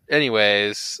 But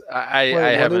anyways, I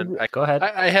haven't. Go ahead.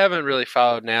 I haven't really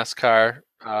followed NASCAR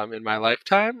in my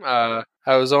lifetime.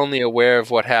 I was only aware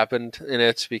of what happened in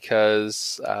it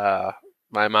because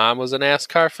my mom was a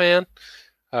NASCAR fan.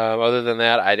 Other than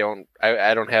that, I don't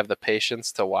have the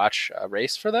patience to watch a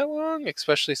race for that long,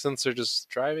 especially since they're just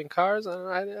driving cars.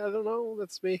 I don't know.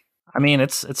 That's me. I mean,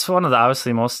 it's one of the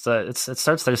obviously most. It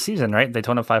starts their season, right?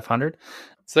 Daytona 500.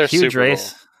 It's their huge Super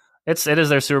race. Bowl. It is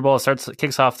their Super Bowl.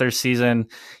 Kicks off their season.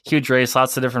 Huge race.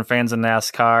 Lots of different fans in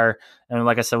NASCAR. And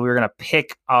like I said, we were going to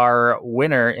pick our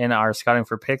winner in our Scouting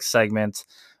for Picks segment.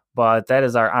 But that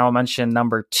is our honorable mention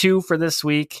number 2 for this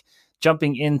week.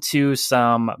 Jumping into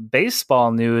some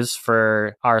baseball news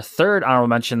for our third honorable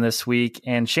mention this week.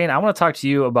 And Shane, I want to talk to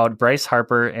you about Bryce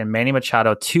Harper and Manny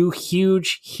Machado, 2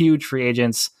 huge free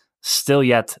agents still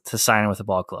yet to sign with the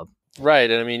ball club. Right.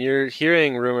 And I mean, you're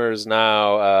hearing rumors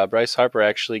now, Bryce Harper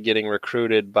actually getting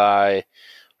recruited but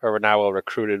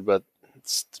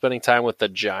spending time with the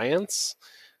Giants.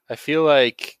 I feel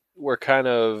like we're kind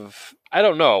of, I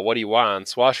don't know what he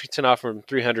wants. Washington offered him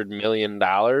 $300 million.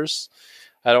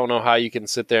 I don't know how you can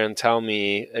sit there and tell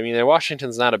me, I mean,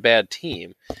 Washington's not a bad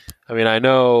team. I mean, I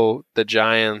know the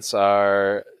Giants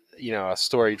are, a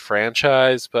storied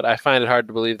franchise, but I find it hard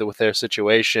to believe that with their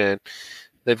situation,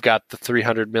 they've got the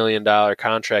 $300 million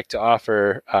contract to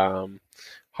offer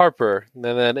Harper. And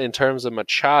then in terms of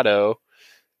Machado,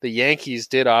 the Yankees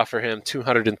did offer him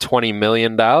 $220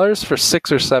 million for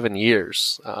 6 or 7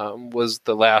 years, was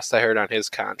the last I heard on his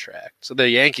contract. So the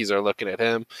Yankees are looking at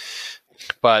him.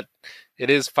 But it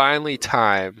is finally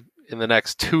time in the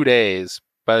next 2 days.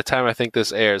 By the time I think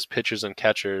this airs, pitchers and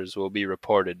catchers will be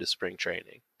reported to spring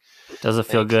training. Does it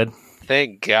feel good?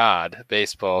 Thank God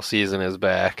baseball season is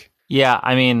back. Yeah,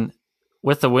 I mean,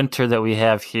 with the winter that we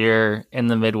have here in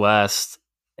the Midwest,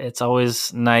 it's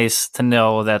always nice to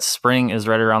know that spring is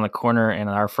right around the corner. And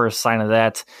our first sign of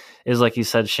that is, like you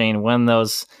said, Shane, when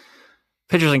those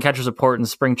pitchers and catchers report and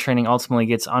spring training ultimately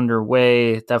gets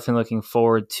underway. Definitely looking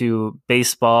forward to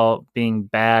baseball being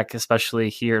back, especially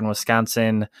here in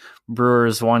Wisconsin.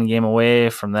 Brewers 1 game away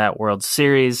from that World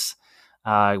Series.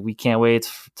 We can't wait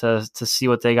to see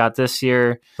what they got this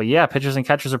year. But yeah, pitchers and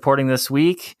catchers reporting this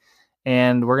week.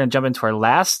 And we're going to jump into our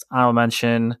last honorable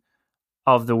mention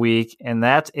of the week. And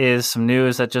that is some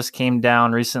news that just came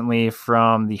down recently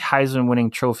from the Heisman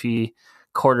winning trophy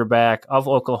quarterback of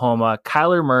Oklahoma,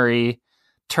 Kyler Murray,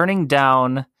 turning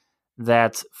down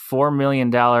that $4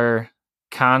 million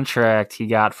contract he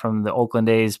got from the Oakland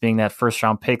A's, being that first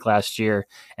round pick last year,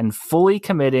 and fully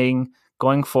committing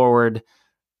going forward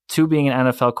to being an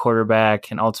NFL quarterback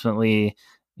and ultimately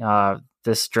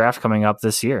this draft coming up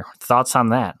this year. Thoughts on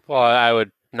that? Well, I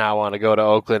would not want to go to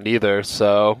Oakland either.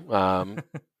 So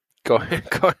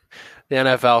the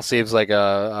NFL seems like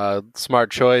a smart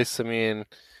choice. I mean,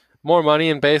 more money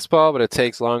in baseball, but it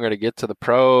takes longer to get to the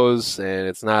pros, and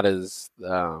it's not as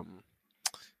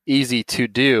easy to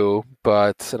do.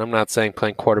 And I'm not saying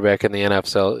playing quarterback in the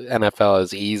NFL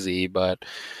is easy, but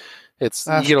you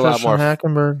get a lot more.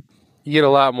 Hackenberg. You get a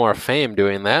lot more fame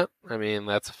doing that. I mean,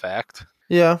 that's a fact.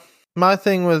 Yeah. My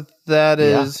thing with that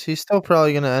is he's still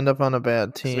probably going to end up on a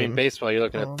bad team. I mean, baseball, you're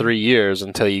looking at 3 years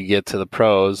until you get to the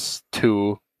pros.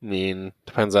 2, I mean,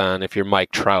 depends on if you're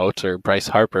Mike Trout or Bryce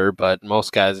Harper, but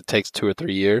most guys, it takes 2 or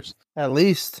 3 years. At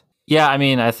least. Yeah, I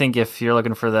mean, I think if you're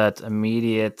looking for that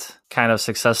immediate kind of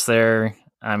success there,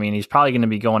 I mean, he's probably going to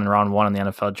be going in round 1 in the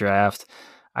NFL draft.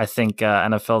 I think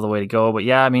NFL the way to go. But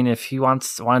yeah, I mean, if he wanted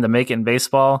to make it in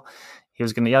baseball, he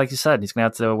was going to, like you said, he's going to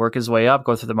have to work his way up,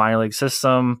 go through the minor league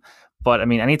system. But I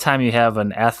mean, anytime you have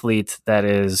an athlete that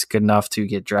is good enough to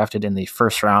get drafted in the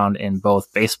first round in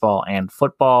both baseball and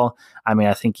football, I mean,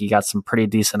 I think you got some pretty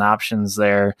decent options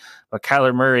there. But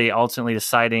Kyler Murray ultimately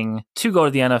deciding to go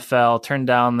to the NFL, turn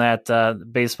down that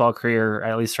baseball career,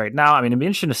 at least right now. I mean, it'd be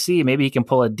interesting to see. Maybe he can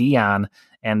pull a Dion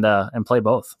and play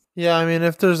both. Yeah, I mean,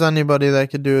 if there's anybody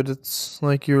that could do it, it's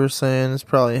like you were saying, it's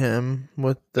probably him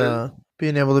with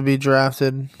being able to be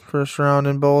drafted first round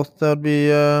in both. That'd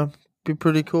be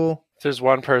pretty cool. If there's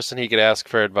one person he could ask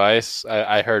for advice,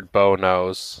 I heard Bo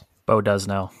knows. Bo does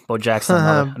know. Bo Jackson,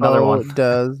 another one. Bo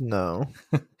does know.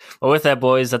 Well, with that,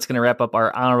 boys, that's going to wrap up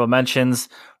our honorable mentions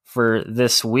for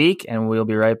this week, and we'll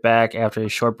be right back after a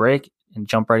short break and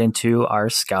jump right into our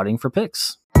scouting for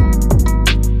picks.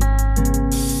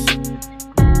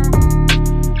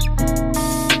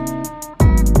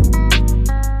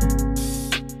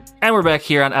 And we're back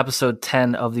here on episode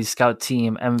 10 of the Scout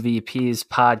Team MVPs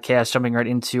podcast, jumping right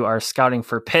into our scouting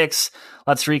for picks.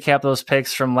 Let's recap those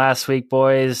picks from last week,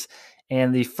 boys.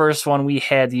 And the first one, we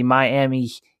had the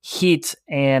Miami Heat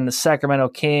and the Sacramento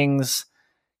Kings.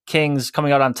 Kings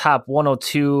coming out on top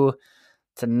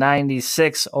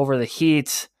 102-96 over the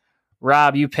Heat.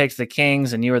 Rob, you picked the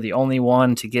Kings, and you were the only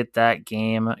one to get that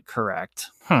game correct.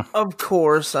 Of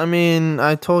course. I mean,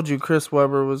 I told you Chris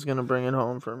Webber was going to bring it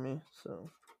home for me,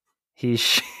 so... He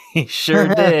sure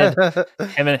did.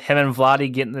 him and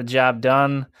Vlade getting the job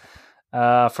done.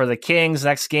 For the Kings,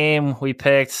 next game we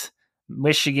picked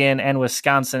Michigan and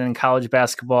Wisconsin in college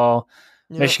basketball.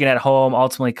 Yep. Michigan at home,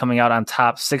 ultimately coming out on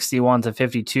top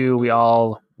 61-52. We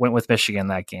all went with Michigan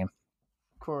that game.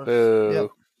 Of course.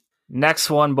 Yep. Next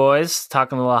one, boys.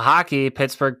 Talking a little hockey,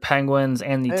 Pittsburgh Penguins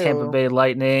and the Tampa Bay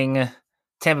Lightning.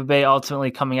 Tampa Bay ultimately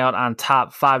coming out on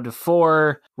top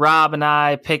 5-4. Rob and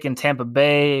I picking Tampa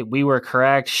Bay. We were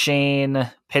correct. Shane,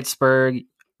 Pittsburgh,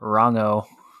 wrongo.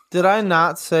 Did I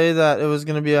not say that it was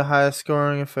going to be a high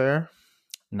scoring affair?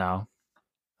 No.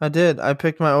 I did. I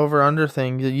picked my over-under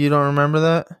thing. You don't remember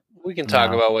that? We can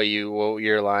talk about what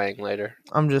you're lying later.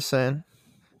 I'm just saying.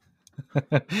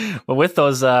 Well, with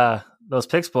those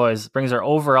picks, boys, brings our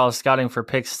overall scouting for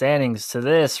picks standings to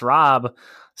this. Rob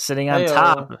sitting on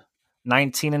top.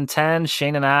 19-10.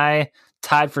 Shane and I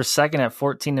tied for second at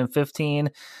 14-15.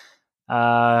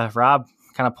 Rob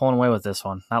kind of pulling away with this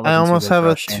one. I almost have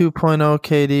a 2.0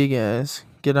 KD, guys.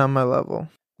 Get on my level.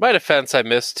 My defense, I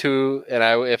missed 2, and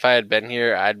if I had been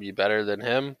here, I'd be better than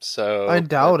him. So I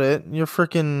doubt it. You're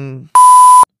freaking.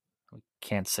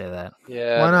 Can't say that.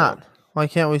 Yeah. Why not? Why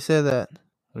can't we say that?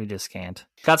 We just can't.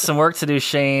 Got some work to do,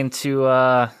 Shane,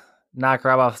 to knock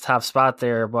Rob off the top spot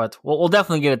there, but we'll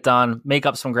definitely get it done, make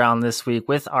up some ground this week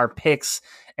with our picks.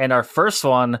 And our first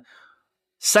one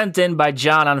sent in by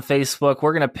John on Facebook.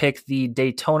 We're going to pick the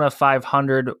Daytona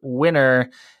 500 winner,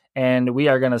 and we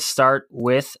are going to start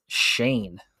with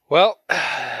Shane. Well,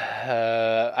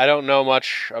 I don't know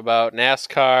much about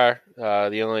NASCAR.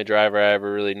 The only driver I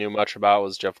ever really knew much about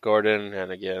was Jeff Gordon, and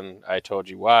again, I told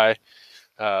you why.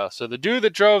 So the dude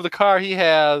that drove the car he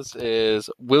has is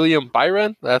William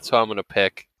Byron. That's who I'm going to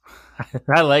pick.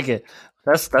 I like it.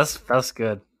 That's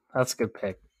good. That's a good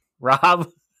pick.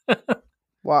 Rob?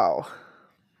 Wow.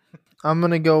 I'm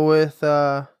going to go with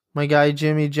my guy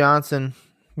Jimmy Johnson.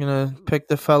 I'm going to pick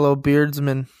the fellow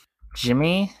beardsman.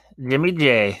 Jimmy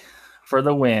J for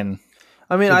the win.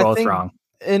 I mean, You're I both think wrong.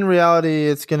 In reality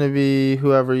it's going to be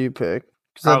whoever you pick.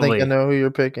 Because I think I know who you're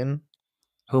picking.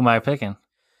 Who am I picking?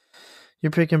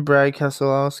 You're picking Brad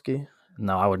Keselowski.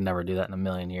 No, I would never do that in a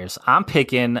million years. I'm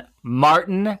picking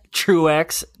Martin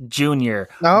Truex Jr.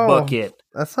 Oh, book it.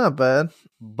 That's not bad.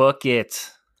 Book it.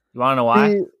 You want to know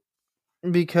why?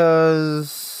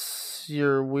 Because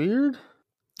you're weird?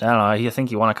 I don't know. I think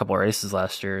he won a couple of races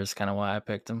last year is kind of why I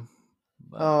picked him.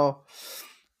 But... Oh.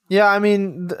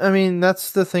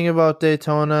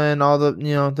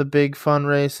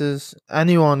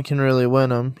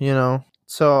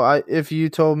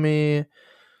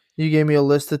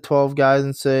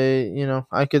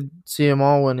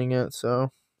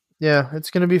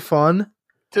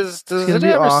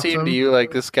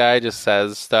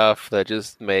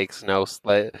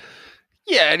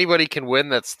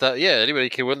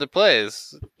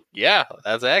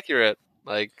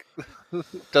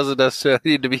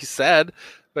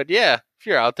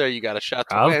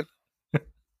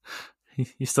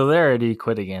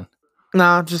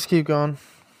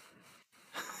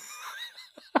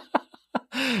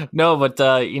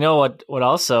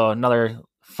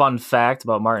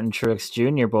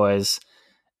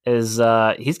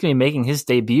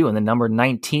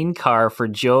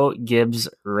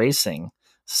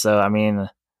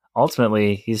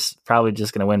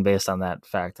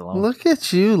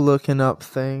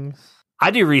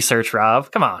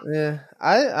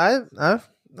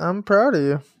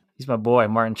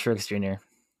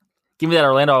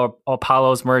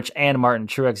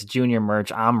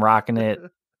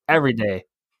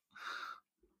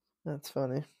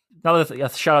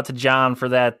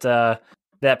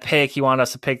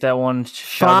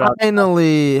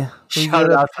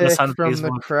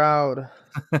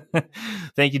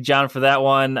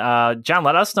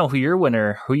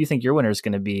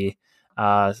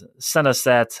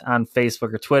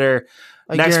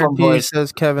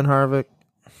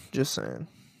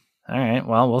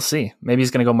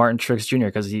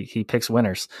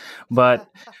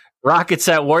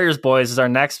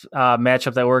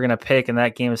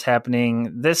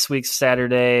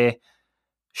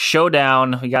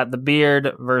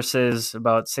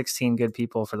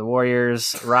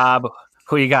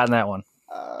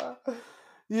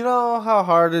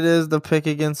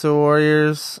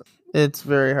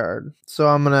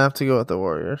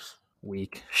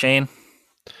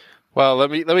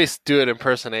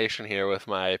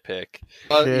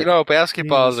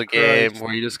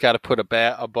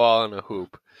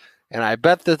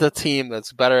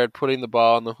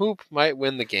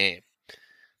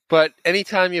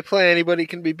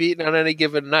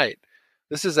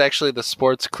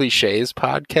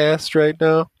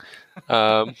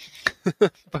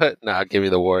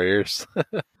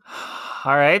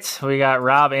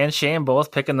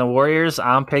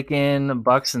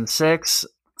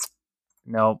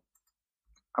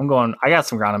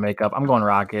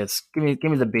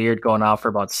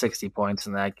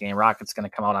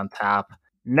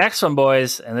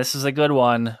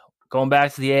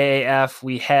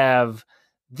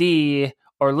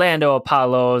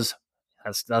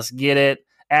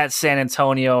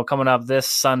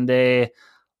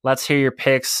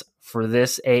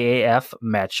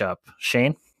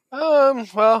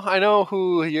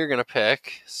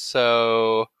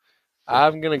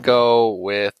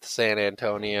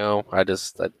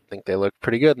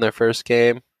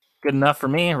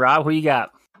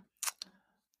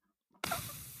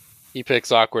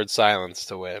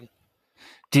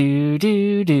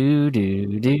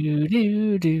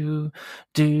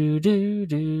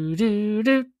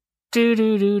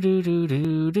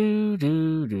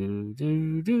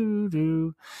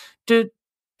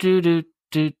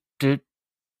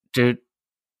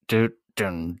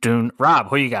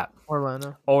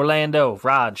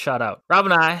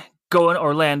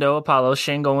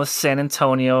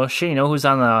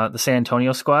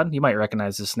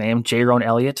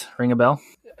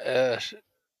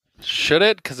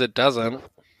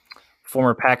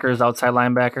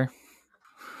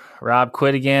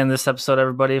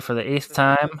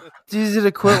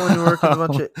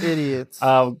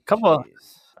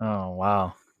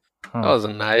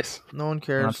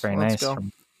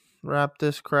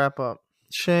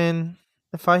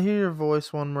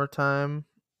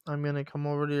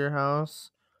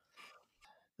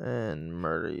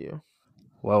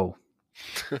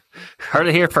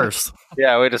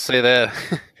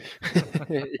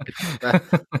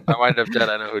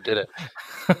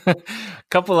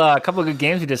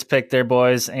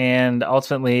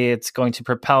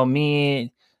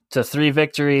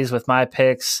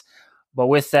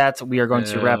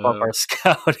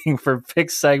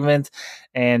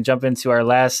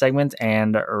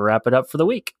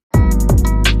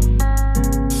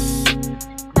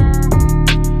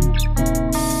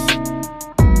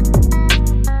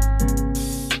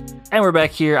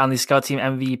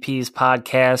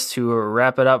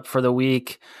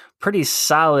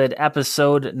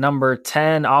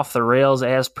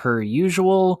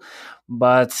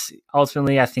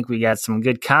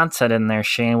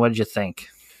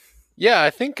 Yeah, I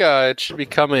think it should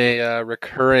become a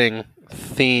recurring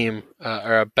theme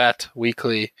or a bet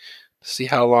weekly to see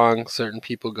how long certain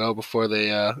people go before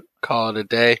they call it a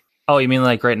day. Oh, you mean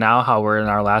like right now, how we're in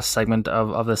our last segment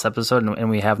of this episode and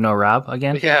we have no Rob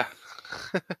again? Yeah.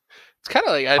 It's kind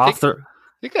of like, I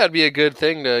think that'd be a good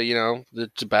thing to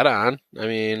bet on. I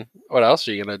mean, what else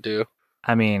are you going to do?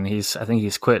 I mean, I think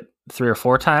he's quit 3 or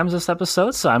 4 times this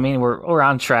episode. So, I mean, we're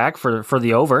on track for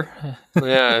the over.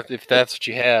 Yeah, if that's what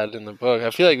you had in the book. I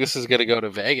feel like this is going to go to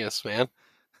Vegas, man.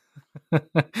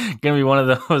 Going to be one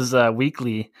of those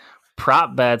weekly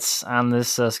prop bets on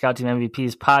this Scout Team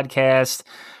MVPs podcast.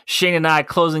 Shane and I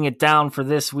closing it down for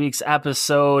this week's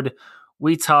episode.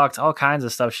 We talked all kinds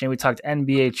of stuff, Shane. We talked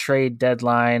NBA trade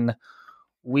deadline.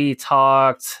 We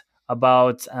talked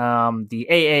about the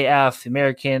AAF,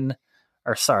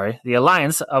 the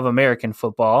Alliance of American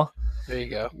Football. There you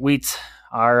go. We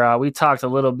talked a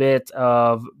little bit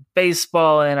of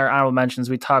baseball in our honorable mentions.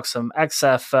 We talked some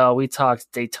XFL. We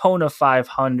talked Daytona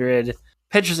 500.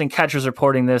 Pitchers and catchers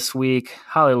reporting this week.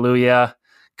 Hallelujah.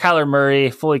 Kyler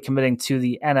Murray fully committing to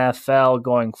the NFL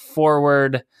going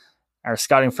forward. Our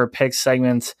scouting for picks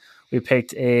segment, we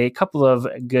picked a couple of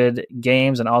good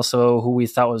games and also who we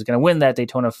thought was going to win that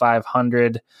Daytona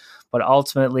 500. But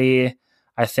ultimately,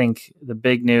 I think the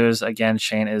big news, again,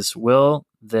 Shane, is will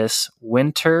this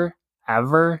winter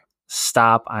ever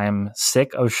stop? I'm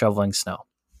sick of shoveling snow.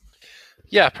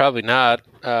 Yeah, probably not.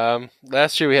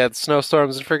 Last year we had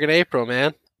snowstorms in friggin' April,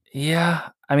 man. Yeah,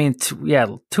 I mean,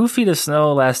 2 feet of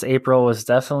snow last April was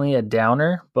definitely a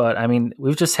downer. But I mean,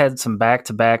 we've just had some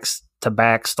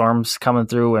back-to-back storms coming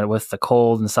through, and with the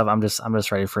cold and stuff, I'm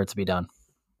just ready for it to be done.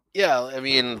 Yeah, I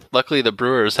mean, luckily the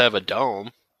Brewers have a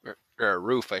dome or a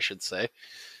roof, I should say.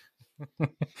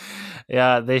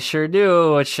 Yeah, they sure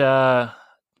do. Which see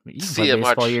you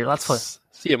March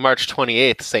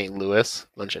 28th, St. Louis.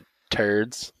 Bunch of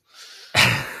turds.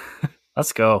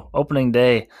 Let's go. Opening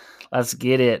day. Let's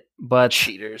get it. But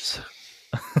cheaters.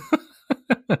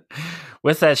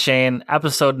 With that, Shane,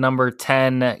 episode number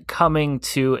 10 coming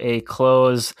to a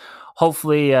close.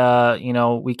 Hopefully,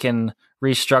 we can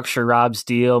restructure Rob's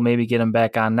deal, maybe get him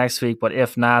back on next week. But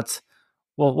if not,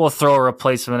 we'll throw a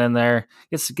replacement in there.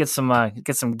 Get some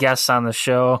guests on the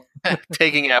show.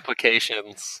 Taking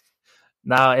applications.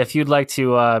 Now, if you'd like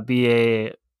to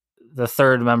be the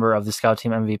third member of the Scout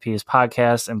Team MVPs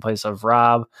podcast in place of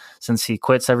Rob, since he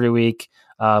quits every week,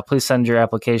 please send your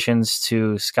applications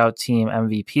to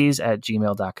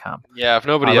scoutteammvps@gmail.com. Yeah, if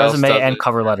nobody else resume does and it,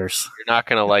 cover letters. You're not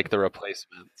going to like the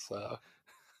replacement. So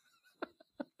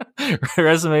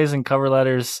resumes and cover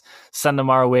letters, send them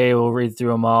our way. We'll read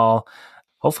through them all.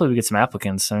 Hopefully we get some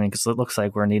applicants. I mean, because it looks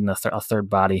like we're needing a third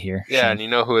body here. Yeah, Shane. And you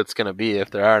know who it's going to be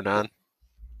if there are none.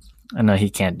 I know he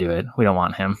can't do it. We don't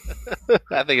want him.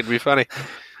 I think it'd be funny.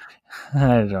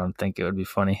 I don't think it would be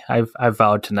funny. I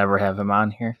vowed to never have him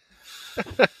on here.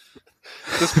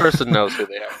 This person knows who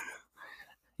they are.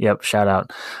 Yep, shout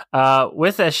out.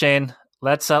 With that, Shane,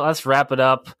 let's wrap it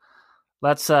up.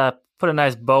 Let's put a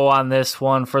nice bow on this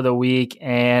one for the week,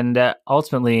 and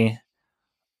ultimately,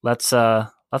 let's go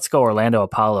Orlando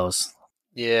Apollos.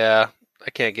 Yeah,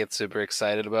 I can't get super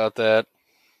excited about that.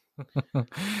 All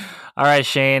right,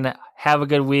 Shane, have a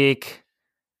good week.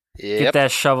 Yep. Get that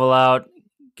shovel out.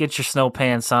 Get your snow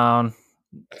pants on.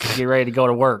 Get ready to go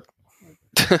to work.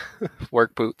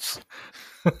 Work boots.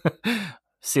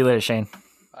 See you later, Shane.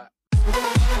 Bye.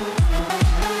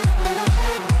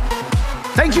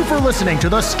 Thank you for listening to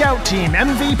the Scout Team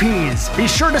MVPs. Be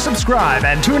sure to subscribe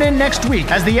and tune in next week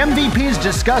as the MVPs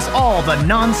discuss all the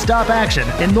non-stop action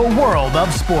in the world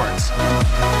of sports.